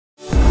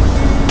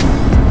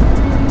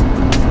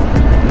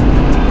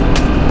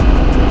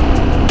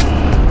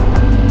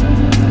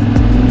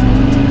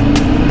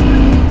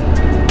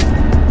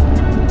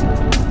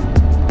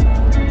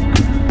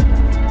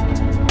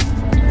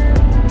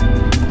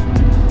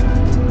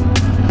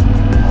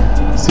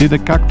See the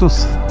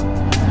cactus?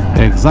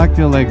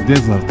 Exactly like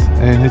desert,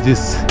 and it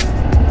is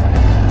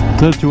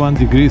 31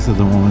 degrees at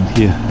the moment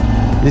here.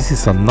 This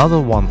is another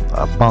one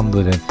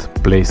abandoned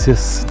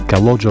places.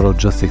 Calogero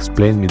just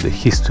explained me the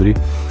history.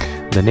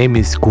 The name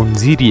is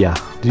Kunziria.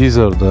 These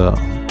are the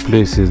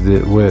places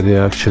where they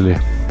are actually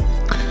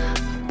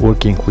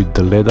working with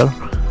the leather.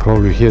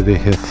 Probably here they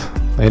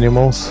have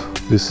animals.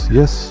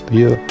 Yes,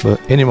 here the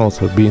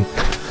animals are being,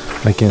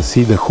 I can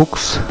see the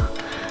hooks,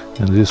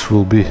 and this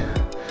will be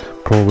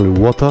probably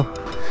water.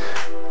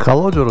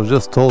 Calogero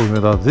just told me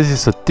that this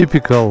is a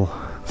typical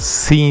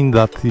scene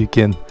that you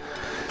can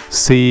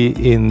see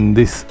in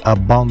these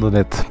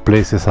abandoned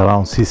places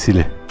around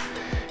Sicily.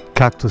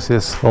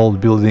 Cactuses,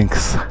 old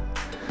buildings,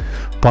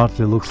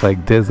 partly looks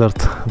like desert,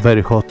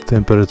 very hot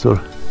temperature,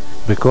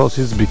 because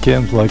it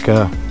became like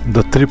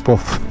the trip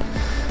of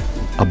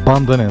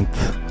abandoned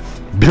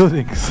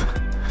buildings.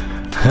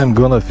 I'm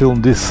gonna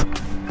film this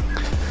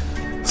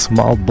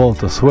small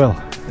boat as well.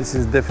 This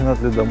is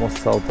definitely the most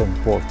southern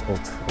port of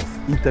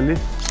Italy.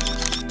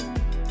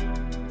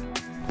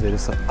 There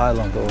is an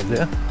island over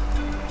there,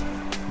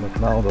 but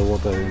now the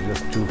water is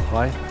just too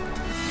high.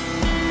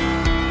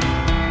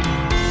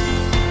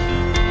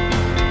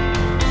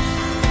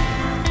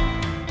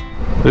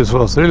 This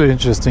was really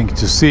interesting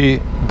to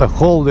see. The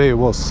whole day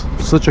was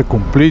such a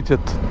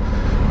completed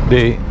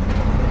day.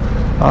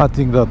 I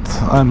think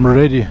that I'm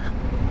ready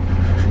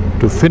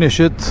to finish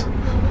it.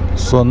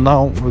 So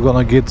now we're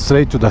gonna get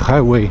straight to the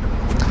highway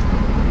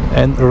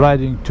and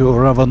riding to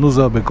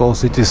Ravanusa,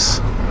 because it is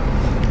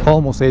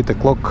almost 8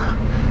 o'clock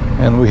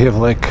and we have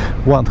like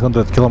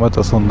 100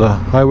 kilometers on the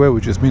highway,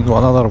 which is means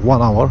another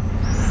 1 hour.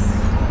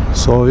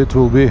 So it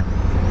will be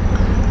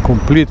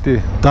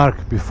completely dark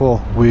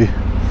before we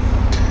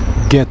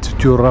get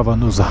to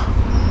Ravanusa.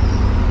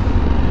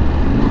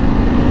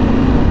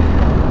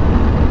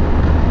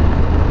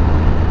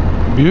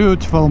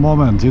 Beautiful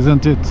moment,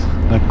 isn't it?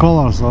 The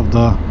colors of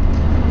the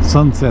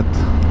sunset.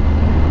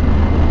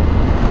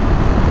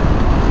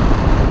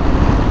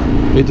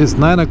 It is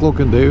 9 o'clock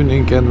in the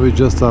evening and we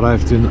just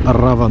arrived in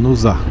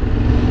Ravanusa.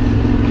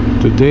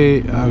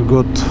 Today I've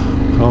got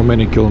how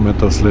many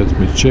kilometers? Let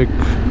me check.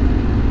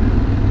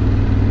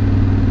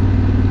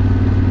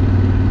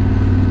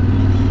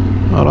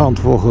 Around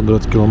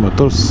 400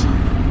 kilometers,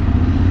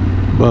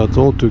 but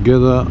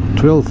altogether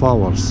 12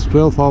 hours.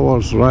 12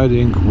 hours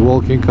riding,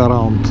 walking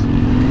around.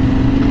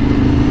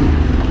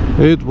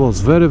 It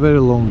was very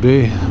long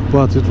day,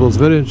 but it was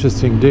very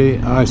interesting day.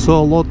 I saw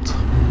a lot,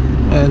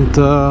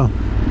 and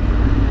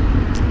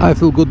I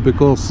feel good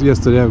because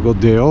yesterday I got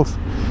day off.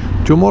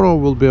 Tomorrow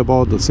will be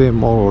about the same,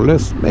 more or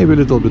less, maybe a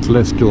little bit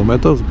less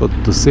kilometers, but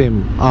the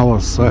same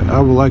hours. I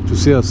would like to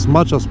see as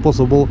much as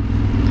possible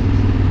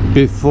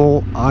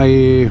before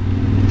I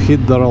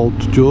hit the road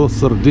to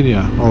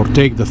Sardinia, or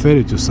take the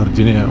ferry to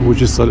Sardinia,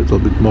 which is a little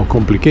bit more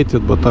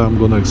complicated, but I'm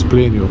gonna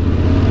explain you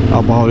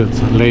about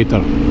it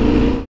later.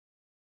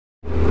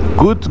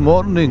 Good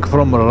morning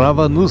from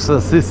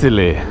Ravanusa,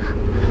 Sicily.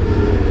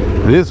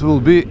 This will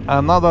be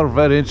another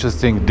very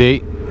interesting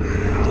day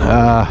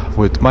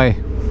with my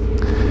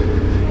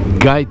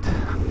guide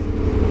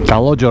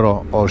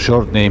Calogero, or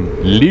short name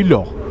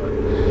Lilo.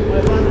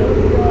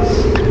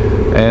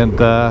 And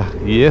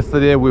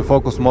yesterday we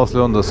focused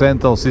mostly on the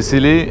central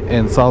Sicily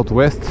and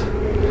southwest.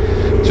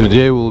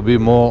 Today will be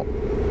more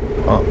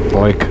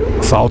like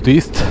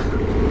southeast.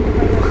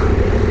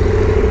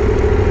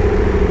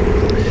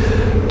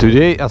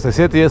 Today, as I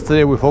said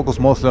yesterday, we focused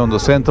mostly on the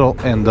central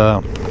and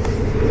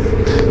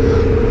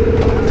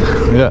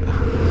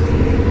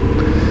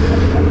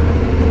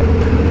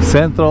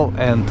central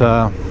and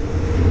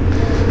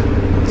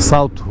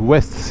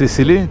southwest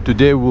Sicily.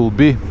 Today will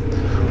be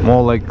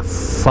more like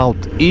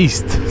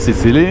southeast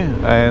Sicily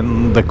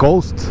and the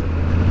coast,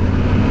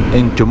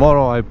 and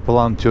tomorrow I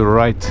plan to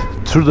ride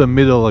through the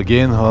middle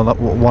again on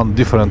one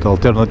different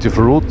alternative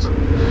route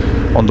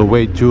on the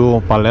way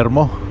to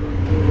Palermo,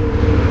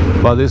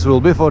 but this will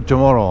be for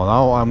tomorrow.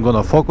 Now I'm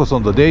gonna focus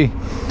on the day.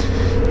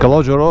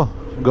 Calogero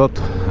got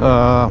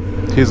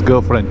his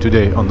girlfriend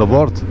today on the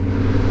board,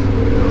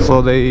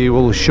 so they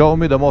will show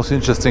me the most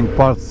interesting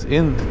parts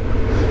in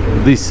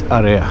this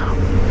area.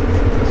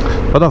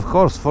 But of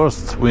course,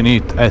 first we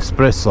need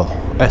espresso.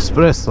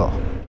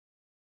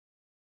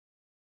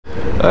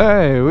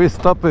 Hey, we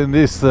stop in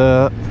this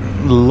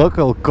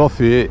local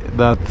coffee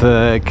that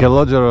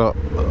Calogero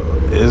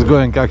is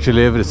going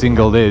actually every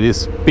single day.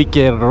 This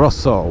Pique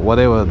Rosso,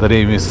 whatever the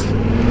name is.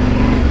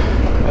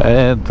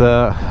 And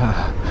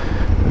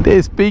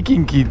they're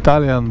speaking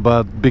Italian,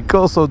 but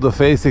because of the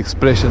face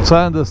expressions,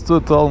 I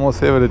understood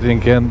almost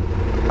everything. And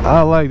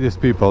I like these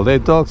people. They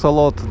talk a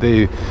lot,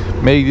 they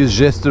make these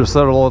gestures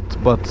a lot,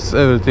 but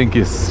everything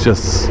is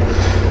just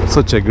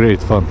such a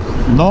great fun.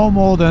 No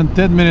more than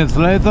 10 minutes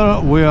later,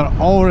 we are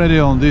already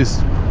on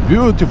this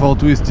beautiful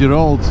twisty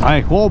road. I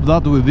hope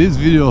that with these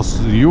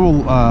videos you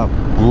will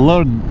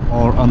learn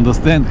or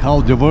understand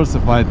how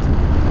diversified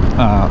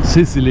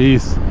Sicily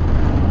is.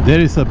 There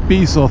is a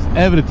piece of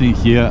everything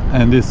here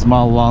in this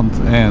small land,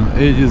 and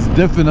it is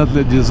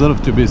definitely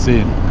deserved to be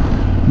seen.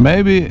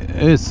 Maybe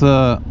it's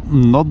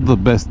not the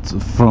best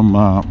from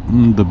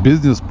the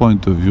business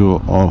point of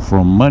view or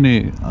from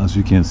money. As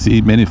you can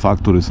see, many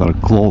factories are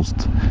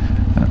closed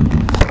and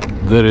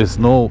there is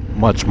no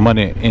much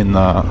money in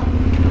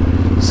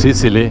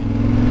Sicily,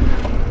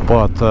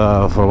 but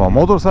from a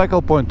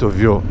motorcycle point of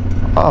view,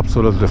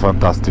 absolutely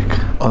fantastic.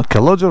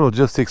 Calogero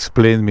just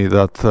explained me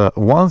that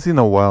once in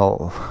a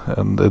while,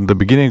 and in the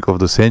beginning of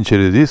the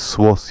century, this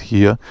was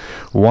here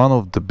one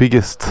of the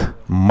biggest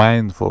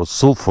mine for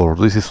sulfur.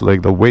 This is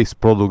like the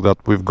waste product that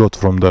we've got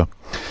from the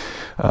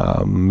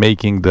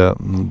making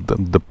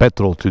the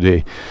petrol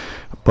today.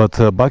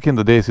 But back in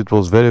the days it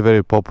was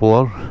very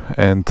popular,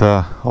 and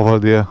over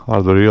there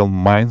are the real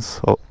mines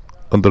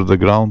under the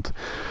ground.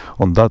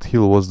 On that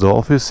hill was the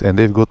office, and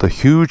they've got a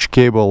huge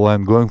cable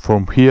line going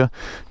from here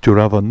to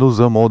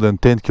Ravanusa, more than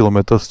 10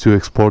 kilometers, to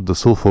export the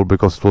sulfur,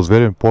 because it was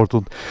very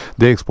important.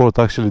 They export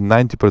actually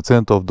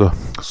 90% of the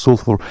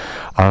sulfur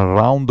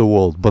around the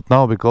world, but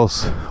now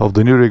because of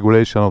the new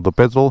regulation of the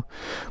petrol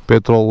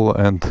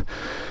and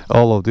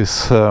all of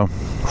these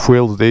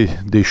fuels,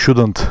 they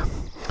shouldn't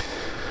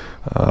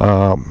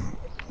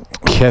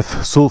have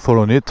sulfur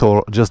on it,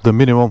 or just the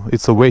minimum.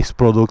 It's a waste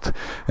product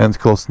and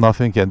costs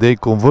nothing, and they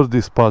convert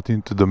this part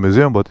into the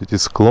museum, but it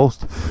is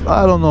closed.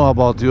 I don't know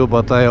about you,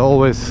 but I'm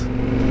always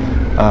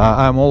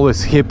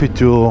happy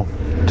to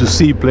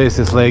see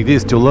places like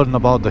this, to learn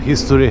about the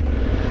history,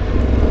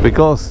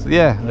 because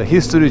yeah, the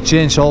history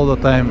change all the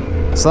time.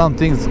 Some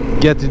things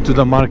get into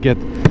the market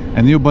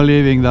and you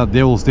believing that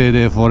they will stay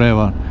there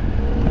forever,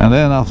 and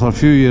then after a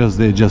few years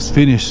they just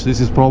finish. This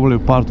is probably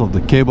part of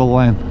the cable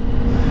line.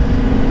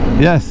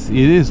 Yes, it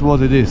is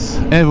what it is.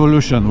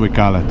 Evolution, we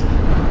call it.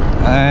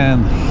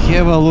 And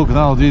have a look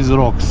now, these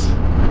rocks,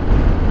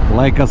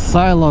 like a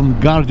silent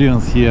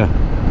guardians here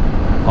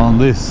on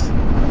this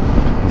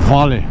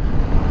valley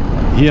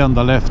here on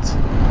the left.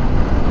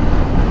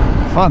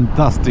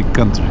 Fantastic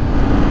country.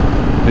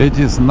 It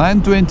is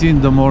 9:20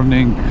 in the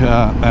morning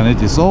and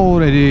it is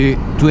already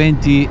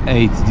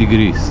 28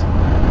 degrees.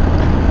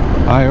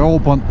 I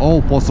opened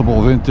all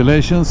possible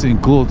ventilations,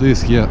 include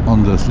this here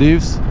on the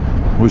sleeves,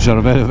 which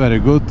are very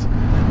good.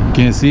 You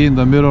can see in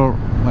the mirror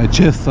my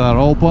chests are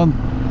open.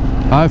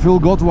 I feel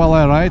good while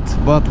I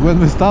ride, but when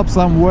we stop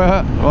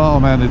somewhere, oh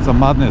man, it's a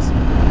madness.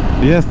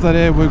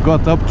 Yesterday we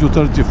got up to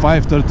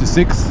 35,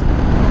 36,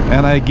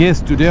 and I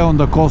guess today on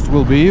the coast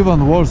will be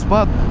even worse,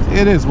 but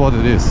it is what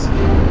it is.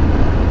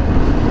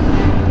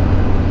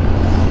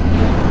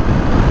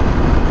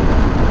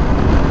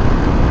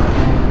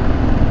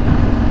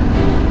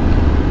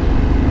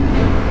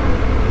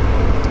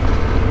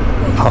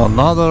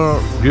 Another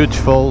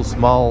beautiful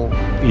small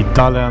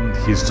Italian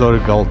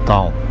historical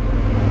town.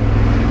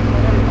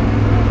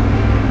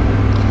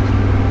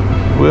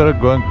 We are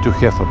going to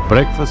have a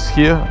breakfast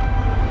here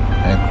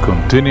and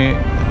continue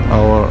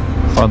our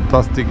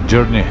fantastic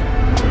journey.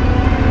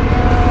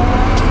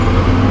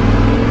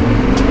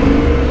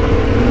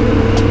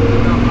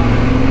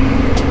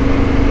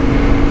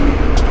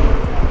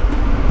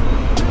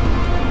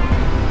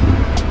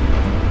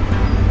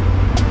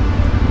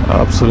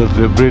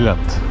 Absolutely brilliant.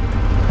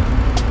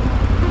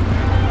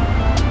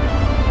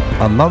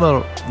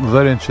 Another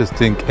very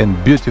interesting and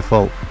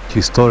beautiful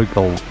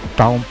historical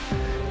town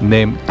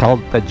named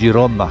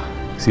Caltagirona.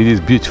 See these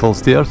beautiful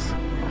stairs,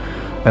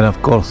 and of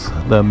course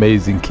the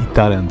amazing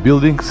Italian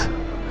buildings.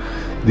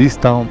 This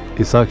town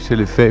is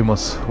actually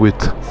famous with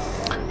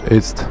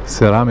its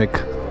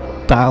ceramic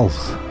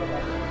tiles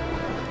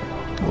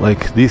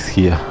like this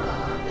here.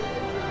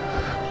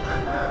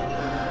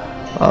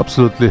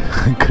 Absolutely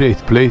great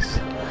place.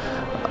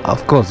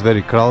 Of course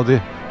very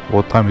crowded.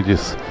 What time it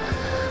is?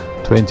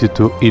 20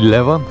 to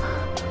 11.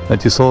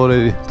 It is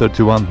already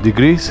 31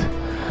 degrees,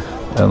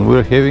 and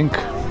we're having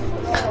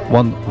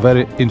one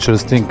very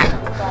interesting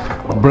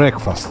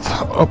breakfast.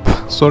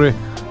 Sorry.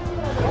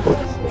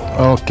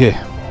 Okay,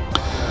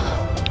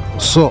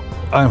 so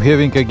I'm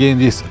having again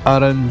this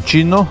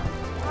arancino,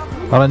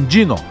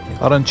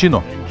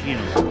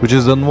 which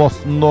is the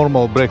most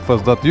normal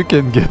breakfast that you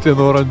can get in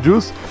orange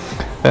juice.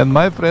 And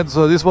my friend,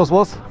 so this was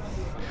what?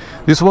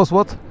 This was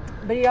what?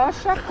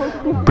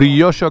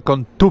 Brioche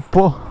con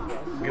tuppo.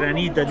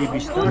 Granita di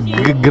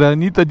pistachio.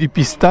 Granita di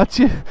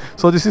pistachio.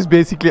 So this is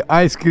basically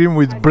ice cream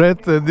with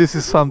bread, and this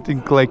is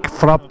something like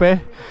frappe.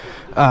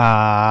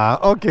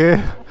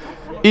 Okay.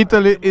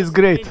 Italy is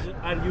great.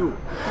 Are you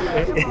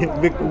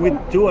with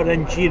two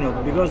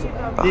arancino, because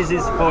this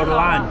is for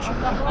lunch.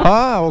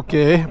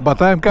 Okay, but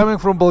I'm coming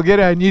from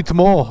Bulgaria, I need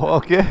more.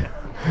 Okay.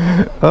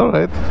 All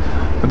right.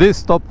 This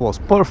stop was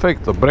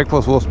perfect, the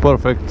breakfast was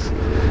perfect.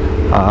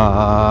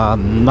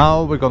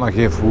 Now we're gonna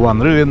have one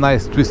really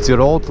nice twisty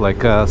road,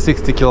 like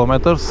 60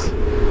 kilometers,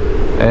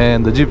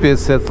 and the GPS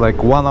says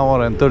like 1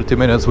 hour and 30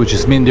 minutes, which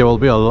is mean there will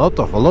be a lot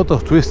of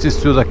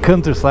twisties to the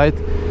countryside,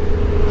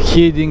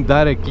 heading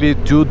directly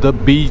to the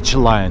beach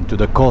line, to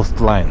the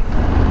coastline.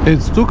 It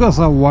took us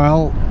a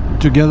while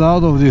to get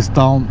out of this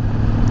town.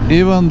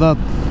 Even that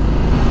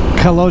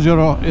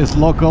Calogero is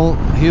local,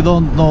 he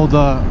don't know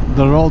the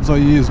road, so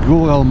he used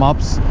Google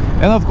Maps,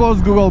 And of course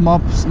Google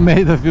Maps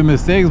made a few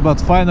mistakes, but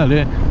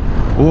finally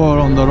we're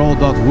on the road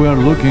that we're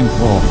looking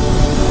for.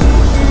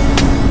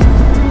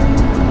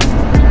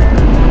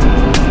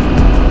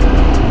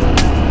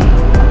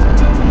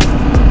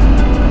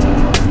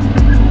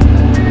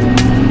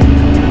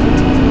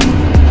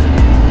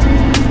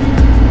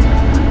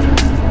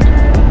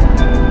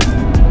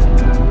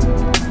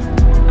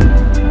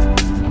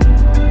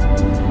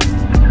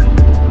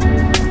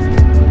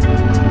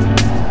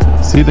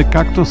 See the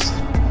cactus?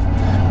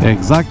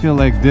 Exactly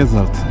like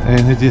desert,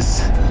 and it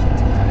is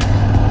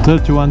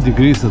 31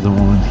 degrees at the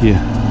moment here.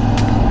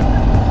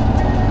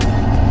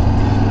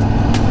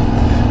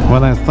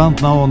 When I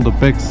stand now on the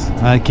peaks,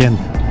 I can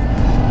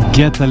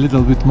get a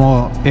little bit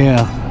more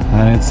air,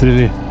 and it's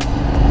really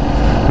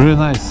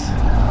nice.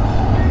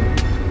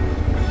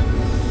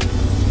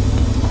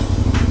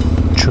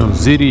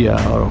 Chunziria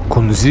or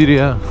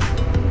Kunziria.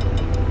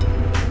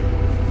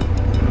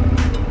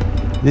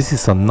 This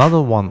is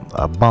another one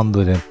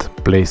abandoned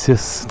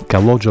places.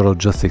 Calogero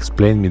just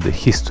explained me the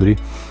history.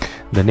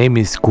 The name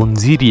is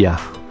Kunziria,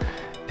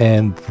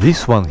 and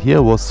this one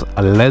here was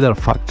a leather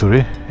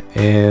factory,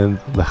 and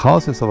the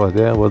houses over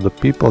there were the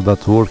people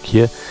that work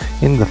here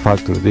in the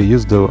factory. They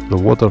use the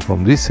water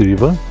from this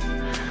river,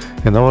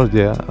 and over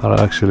there are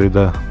actually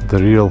the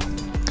real,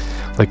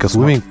 like a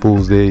swimming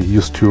pools they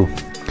used to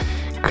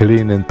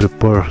clean and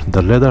prepare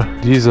the leather.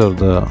 These are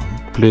the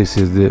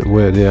places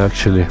where they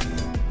actually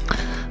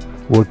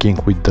working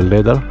with the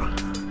leather,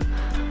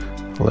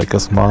 like a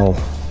small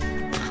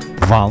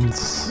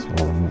vans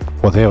or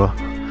whatever.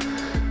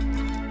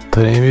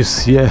 The name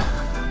is, yeah,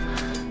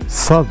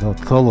 sad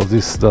that all of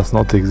this does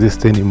not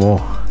exist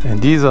anymore.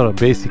 And these are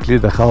basically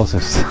the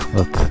houses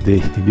that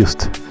they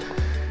used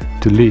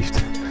to live.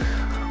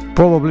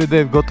 Probably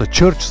they've got a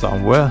church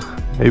somewhere.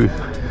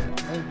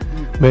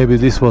 Maybe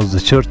this was the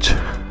church.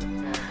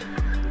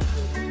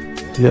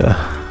 Yeah,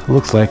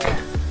 looks like.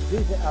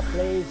 This is a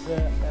place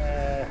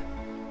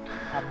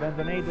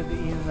abandoned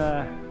in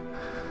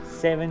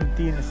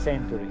 17th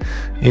century.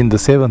 In the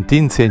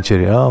 17th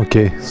century, ah,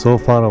 okay, so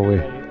far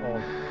away.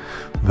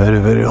 Very,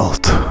 very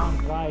old.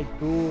 Try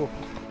to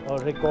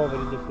recover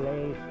the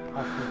place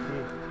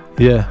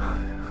after yeah,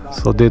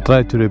 so they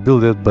try to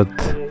rebuild it, but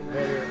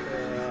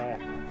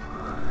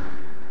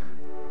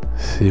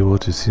see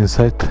what is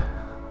inside.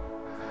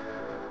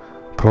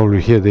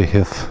 Probably here they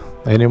have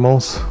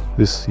animals.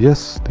 This,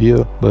 yes,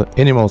 here the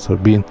animals are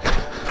being,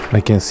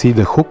 I can see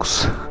the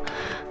hooks,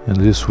 and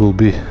this will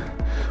be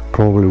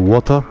probably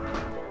water.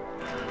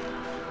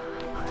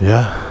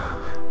 Yeah,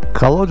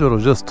 Calogero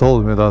just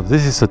told me that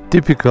this is a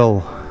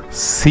typical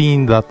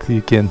scene that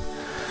you can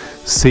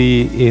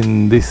see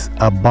in these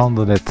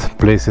abandoned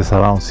places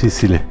around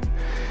Sicily.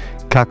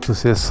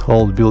 Cactuses,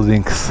 old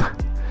buildings,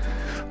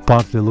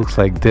 partly looks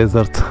like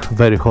desert,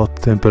 very hot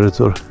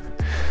temperature.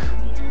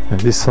 And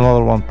this is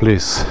another one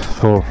place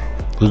for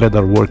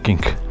leather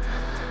working.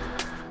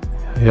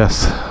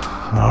 Yes,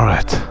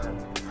 alright.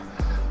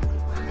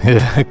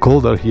 Yeah,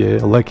 colder here,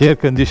 like air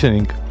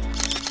conditioning.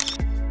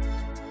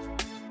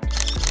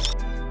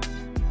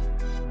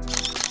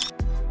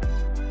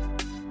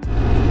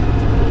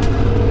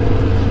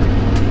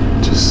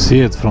 Just see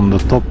it from the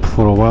top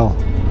for a while.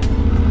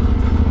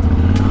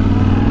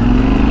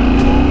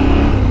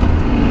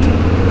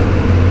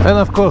 And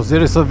of course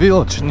there is a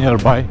village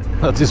nearby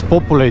that is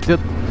populated,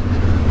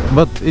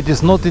 but it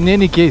is not in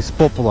any case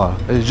popular.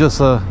 It's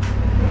just a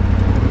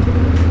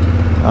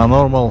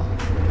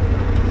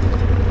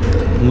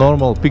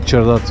normal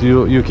picture that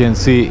you can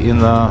see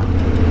in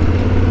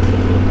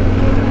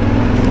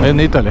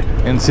Italy,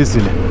 in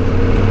Sicily.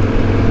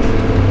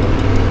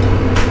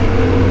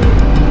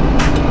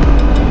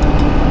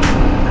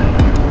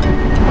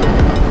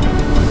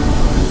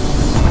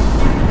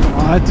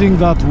 I think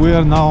that we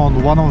are now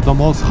on one of the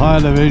most high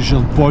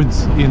elevation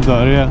points in the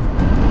area,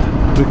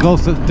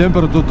 because the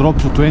temperature dropped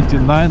to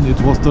 29, it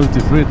was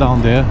 33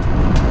 down there,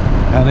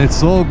 and it's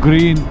so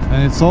green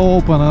and it's so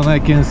open, and I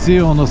can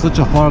see on such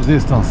a far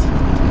distance.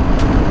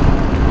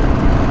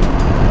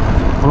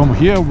 From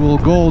here we'll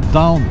go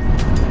down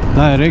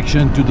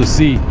direction to the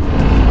sea.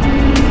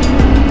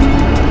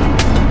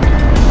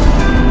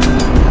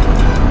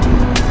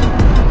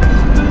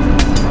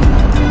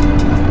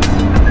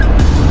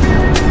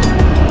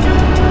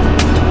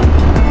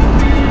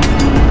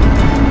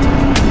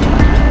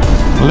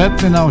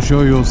 Let me now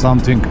show you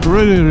something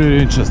really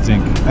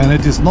interesting, and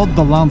it is not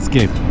the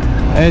landscape,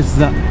 it's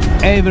the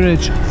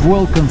average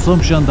fuel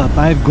consumption that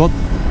I've got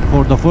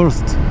for the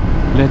first,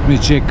 let me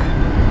check,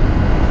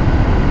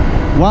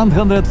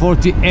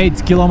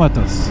 148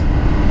 kilometers.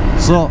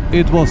 So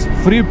it was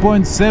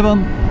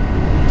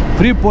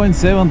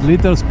 3.7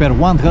 liters per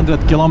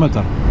 100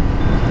 kilometer.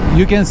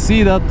 You can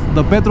see that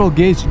the petrol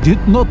gauge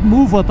did not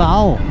move at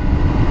all,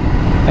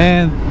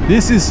 and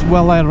this is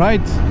while I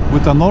ride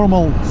with a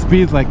normal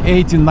speed like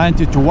 80,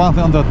 90 to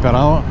 100 per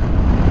hour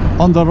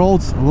on the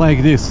roads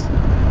like this.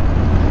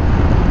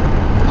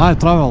 I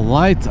travel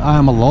light, I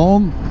am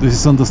alone, this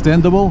is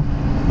understandable,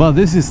 but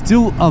this is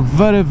still a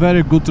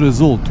very good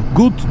result.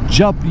 Good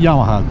job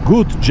Yamaha,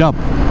 good job.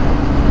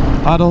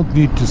 I don't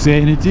need to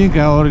say anything,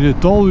 I already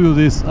told you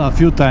this a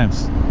few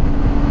times.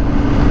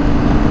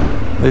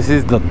 This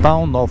is the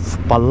town of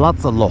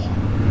Palazzolo.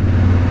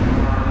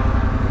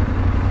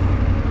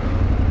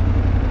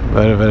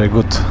 Very, very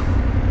good.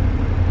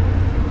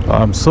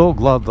 I'm so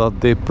glad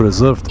that they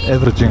preserved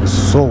everything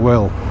so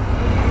well.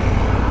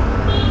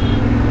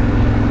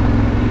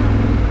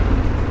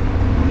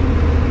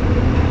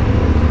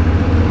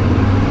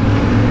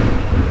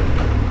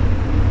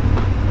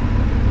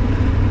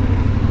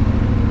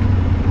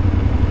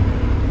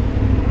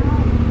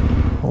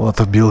 What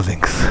a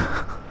buildings.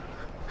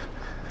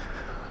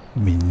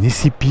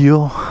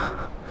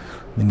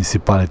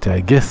 Municipality,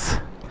 I guess.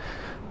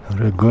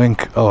 We're going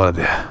over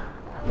there.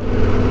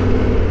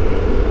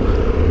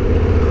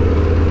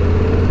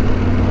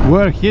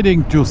 We're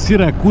heading to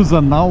Syracuse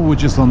now,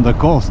 which is on the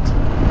coast,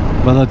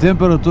 but the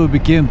temperature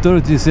became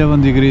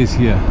 37 degrees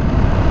here.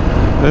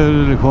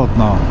 Really hot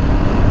now.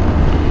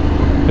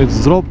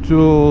 It's dropped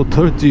to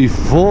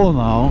 34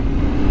 now,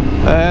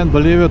 and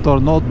believe it or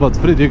not, but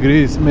 3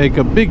 degrees make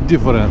a big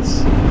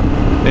difference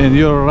in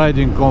your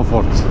riding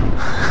comfort.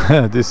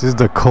 This is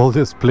the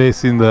coldest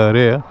place in the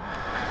area,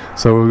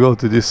 so we go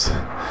to this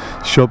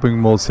shopping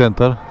mall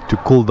center to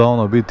cool down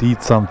a bit,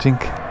 eat something,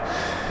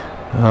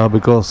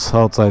 because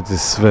outside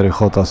is very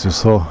hot, as you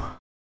saw.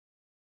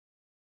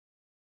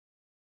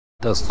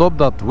 The stop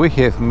that we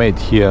have made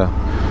here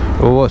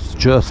was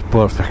just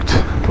perfect.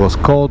 It was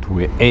cold,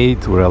 we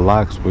ate, we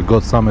relaxed, we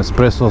got some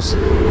espressos.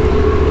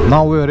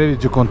 Now we are ready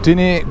to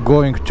continue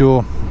going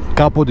to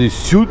Capo di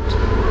Sud,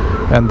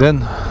 and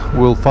then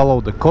we'll follow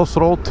the coast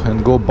road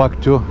and go back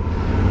to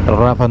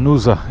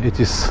Ravanusa. It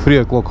is 3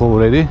 o'clock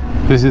already.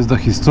 This is the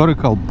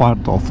historical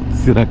part of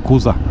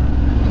Syracuse.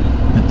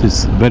 It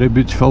is very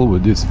beautiful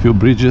with these few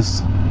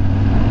bridges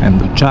and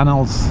the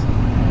channels,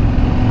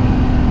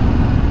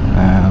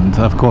 and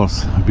of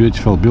course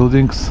beautiful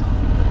buildings.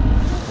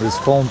 This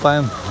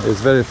fountain is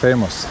very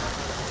famous.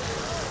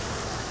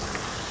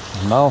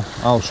 Now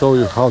I'll show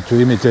you how to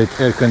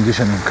imitate air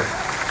conditioning.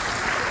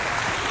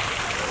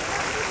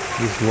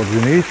 This is what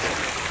you need,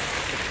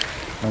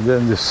 and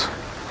then this,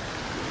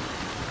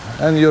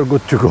 and you're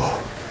good to go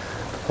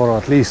for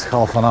at least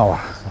half an hour.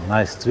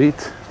 Nice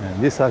street,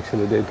 and this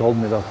actually, they told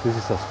me that this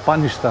is a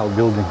Spanish style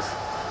buildings,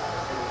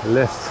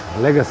 left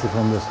legacy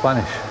from the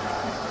Spanish.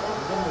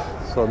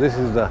 So this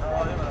is the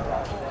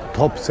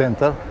top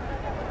center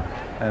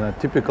and a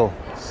typical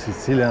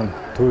Sicilian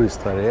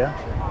tourist area.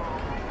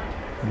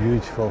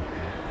 Beautiful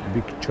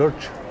big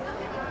church,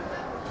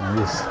 and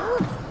this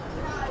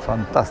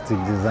fantastic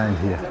design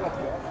here.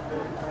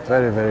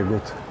 Very, very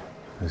good.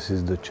 This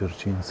is the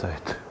church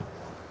inside.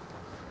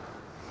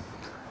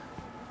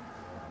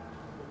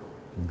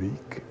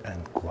 Big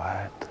and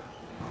quiet.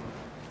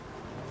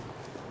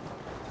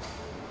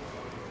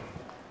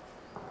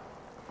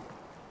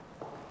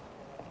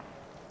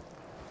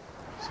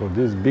 So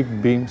these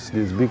big beams,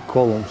 these big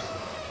columns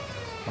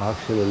are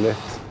actually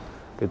left.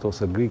 It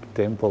was a Greek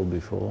temple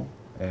before,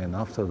 and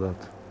after that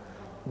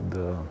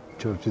the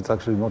church, it's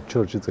actually not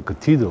church, it's a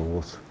cathedral,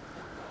 was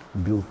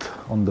built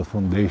on the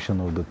foundation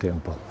of the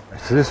temple.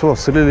 So this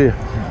was really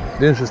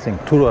interesting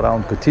tour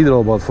around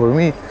cathedral, but for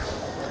me,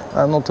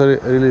 I'm not a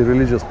really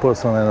religious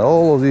person, and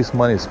all of this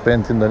money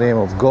spent in the name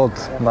of God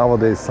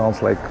nowadays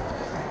sounds like,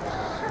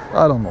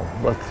 I don't know,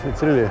 but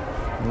it's really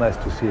nice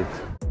to see it.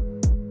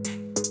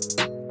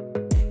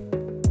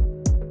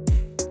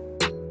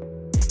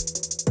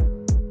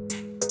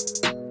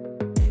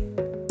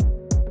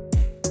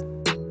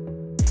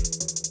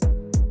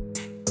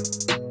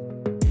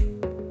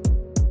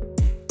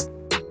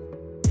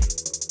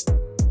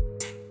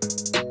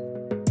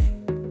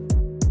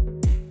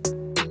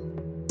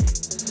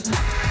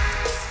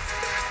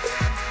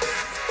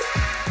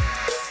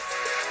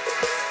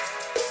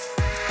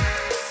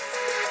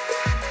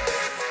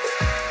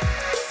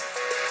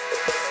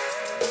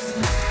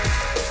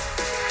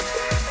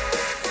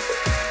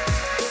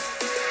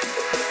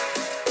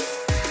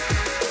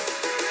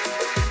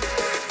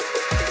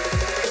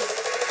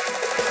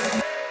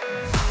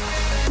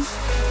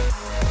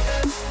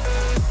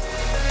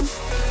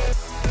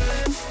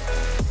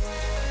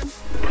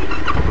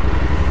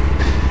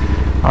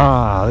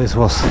 This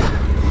was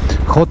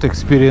hot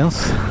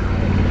experience,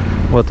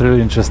 but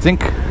really interesting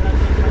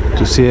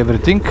to see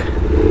everything.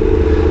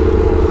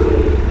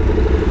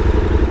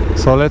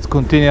 So let's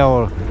continue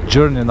our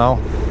journey now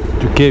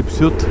to Cape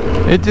Sud.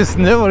 It is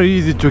never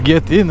easy to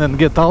get in and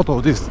get out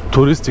of these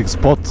touristic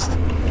spots.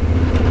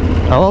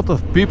 A lot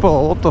of people,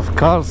 a lot of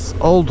cars,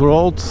 old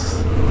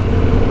roads.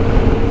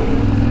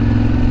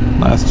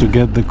 Nice to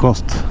get the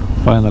coast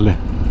finally.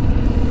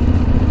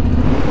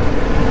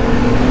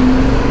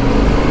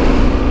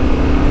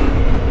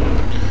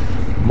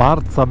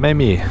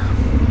 Marsamemi,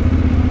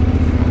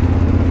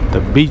 the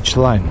beach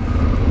line.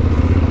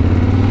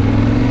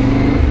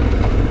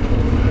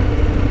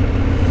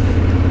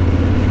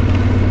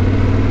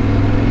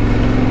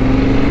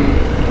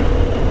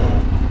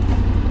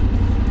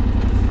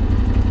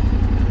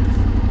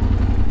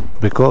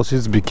 Because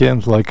it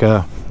became like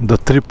the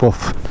trip of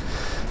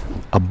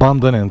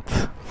abandoned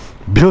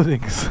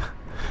buildings.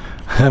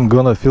 I'm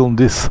gonna film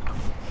this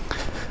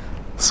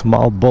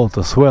small boat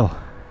as well.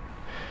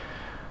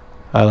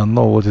 I don't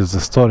know what is the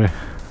story.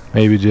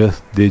 Maybe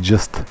they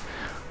just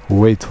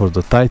wait for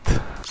the tide.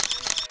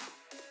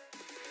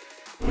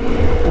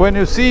 When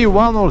you see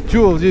one or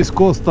two of these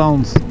coast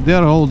towns,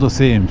 they're all the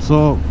same,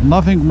 so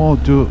nothing more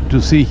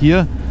to see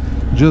here.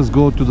 Just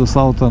go to the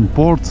southern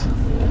port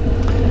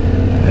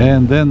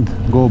and then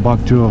go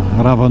back to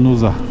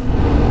Ravanusa.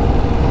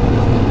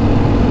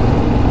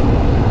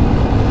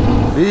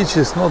 Beach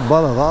is not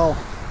bad at all,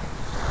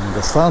 and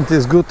the sun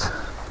is good.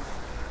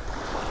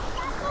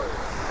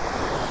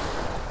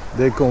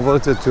 They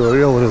converted to a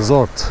real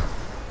resort.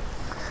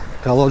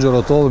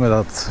 Calogero told me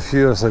that a few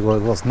years ago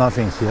it was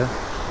nothing here.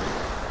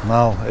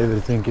 Now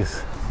everything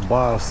is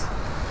bars,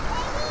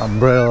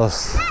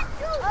 umbrellas,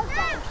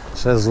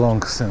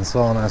 chaiselongs and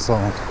so on and so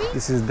on.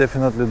 This is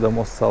definitely the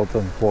most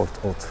southern port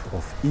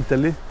of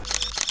Italy.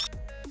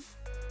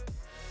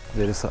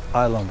 There is an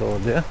island over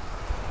there,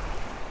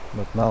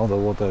 but now the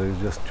water is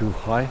just too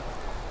high.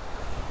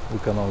 We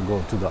cannot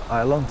go to the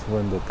island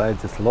when the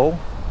tide is low.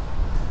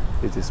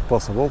 It is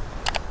possible.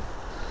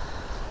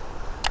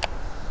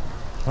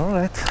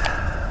 Alright,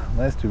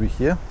 nice to be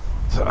here.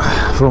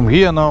 From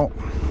here now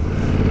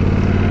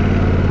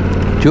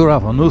to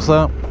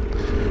Ravanusa,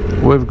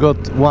 we've got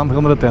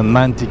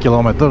 190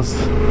 kilometers,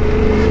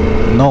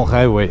 no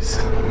highways.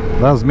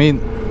 That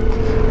means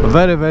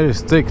very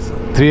strict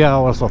 3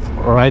 hours of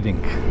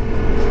riding.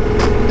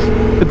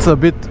 It's a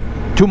bit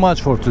too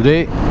much for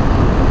today.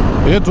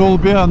 It will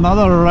be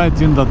another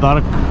ride in the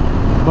dark,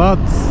 but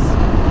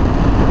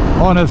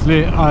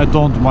honestly I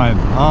don't mind.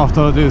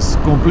 After this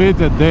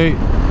completed day,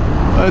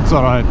 it's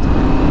alright.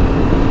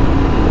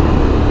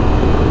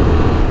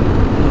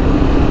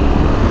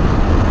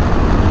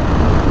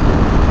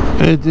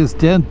 It is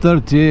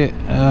 10:30,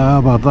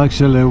 but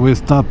actually we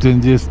stopped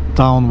in this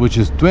town which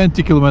is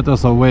 20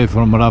 kilometers away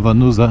from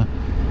Ravanusa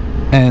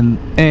and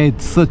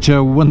ate such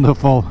a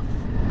wonderful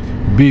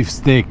beef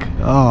steak.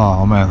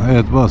 Oh man,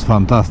 it was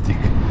fantastic.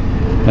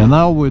 And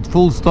now with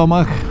full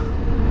stomach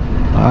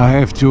I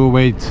have to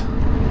wait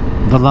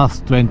the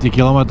last 20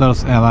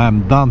 kilometers and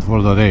I'm done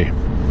for the day.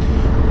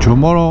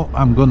 Tomorrow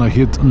I'm gonna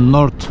hit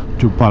north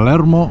to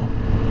Palermo.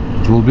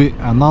 It will be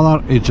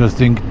another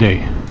interesting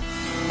day.